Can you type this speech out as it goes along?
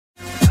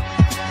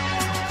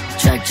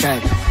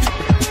track.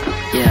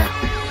 Yeah.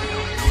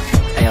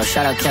 Hey yo,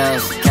 shout out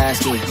Kels,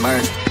 Kasky,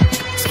 Murph.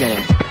 Let's get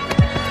it.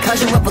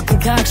 Conjure up a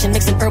concoction,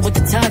 mixing herb with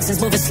the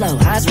toxins, moving slow.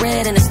 Eyes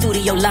red in the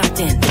studio, locked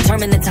in.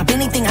 Determined to top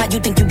anything hot you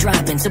think you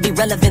dropping. To be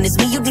relevant, it's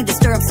me, you need to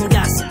stir up some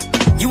gossip.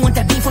 You want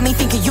that beef with me,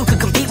 thinking you could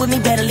compete with me?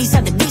 Better at least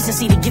have the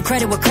decency to give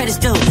credit where credit's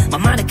due. My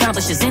mind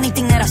accomplishes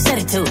anything that I set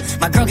it to.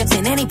 My girl gets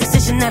in any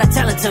position that I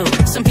tell her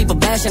to. Some people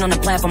bashing on the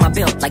platform I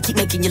built, like keep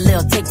making your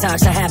little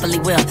TikToks, I happily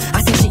will.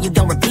 I say shit you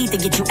don't repeat to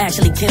get you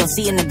actually killed.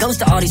 Seeing the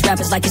ghost of all these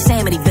rappers like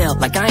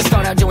Amityville. Like I ain't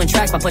start out doing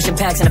tracks by pushing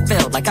packs in the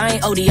field. Like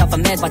I ain't OD off of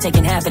meds by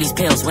taking half of these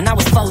pills. When I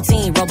was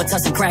 14,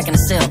 Robitussin cracking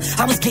the sill.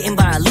 I was getting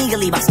by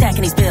illegally by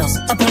stacking these bills.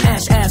 Up on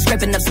Ash Ave,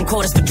 scraping up some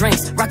quarters for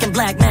drinks. Rocking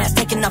black masks,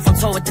 taking off on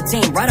tour with the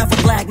team. Right off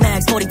of black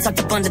mags, 40 tucked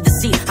up under the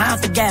seat. High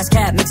off the gas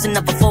cap, mixing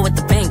up a four with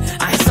the ping.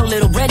 I had so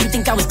little bread, you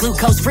think I was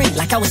glucose free.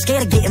 Like I was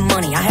scared of getting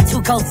money, I had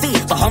 2 cold feet.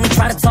 But homie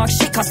try to talk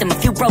shit, cost him a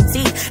few broke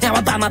teeth. Now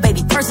I buy my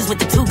baby purses with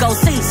the 2 gold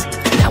C's.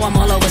 Now I'm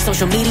all over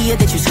social media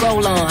that you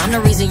scroll on. I'm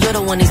the reason you're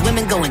the one these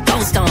women going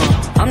ghost on.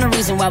 I'm the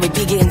reason why we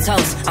be getting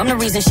toast. I'm the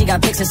reason she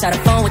got pics inside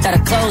her phone without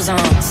her clothes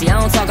on. See, I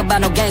don't talk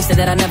about no gangster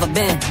that I never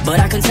been, but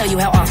I can tell you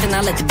how often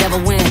I let the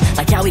devil win.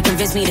 Like how he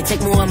convinced me to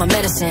take more of my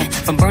medicine.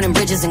 From burning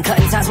bridges and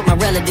cutting ties with my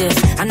relatives.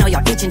 I know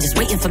y'all itching, just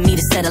waiting for me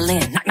to settle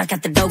in. Knock, knock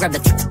at the door, grab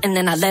the and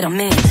then I let them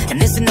in.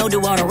 And this is no do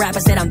all the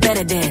rappers that I'm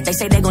better than. They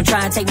say they gon'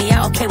 try and take me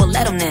out, okay, well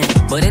let them in.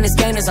 But in this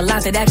game there's a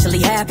lot that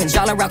actually happens.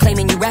 Y'all are out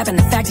claiming you rapping,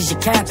 the fact is you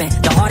capping.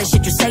 The hardest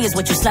shit you say is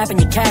what you slap in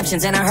your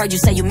captions. And I heard you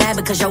say you mad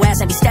because your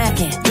ass ain't be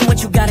stacking. Do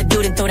what you gotta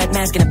do, then throw that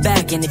mask in the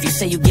back. And if you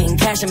say you getting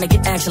cash and make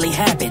it actually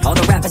happen. All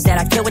the rappers that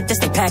I kill with this,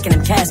 they packing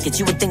them caskets.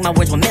 You would think my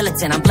words were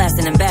militant, I'm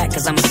blasting them back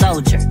cause I'm a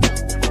soldier.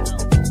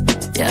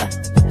 Yeah,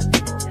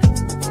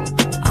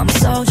 I'm a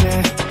soldier.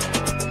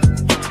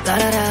 La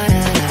da da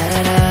da da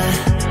da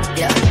da.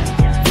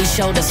 Yeah, these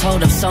shoulders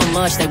hold up so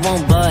much they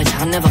won't budge.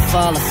 I'll never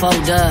fall or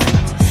fold up.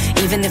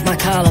 Even if my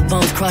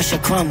collarbones crush or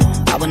crumble,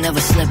 I will never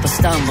slip or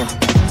stumble.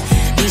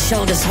 These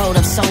shoulders hold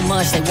up so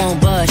much they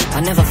won't budge.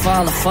 I'll never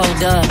fall or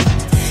fold up.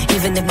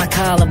 Even if my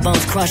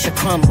collarbones crush or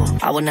crumble,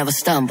 I will never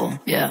stumble.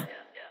 Yeah.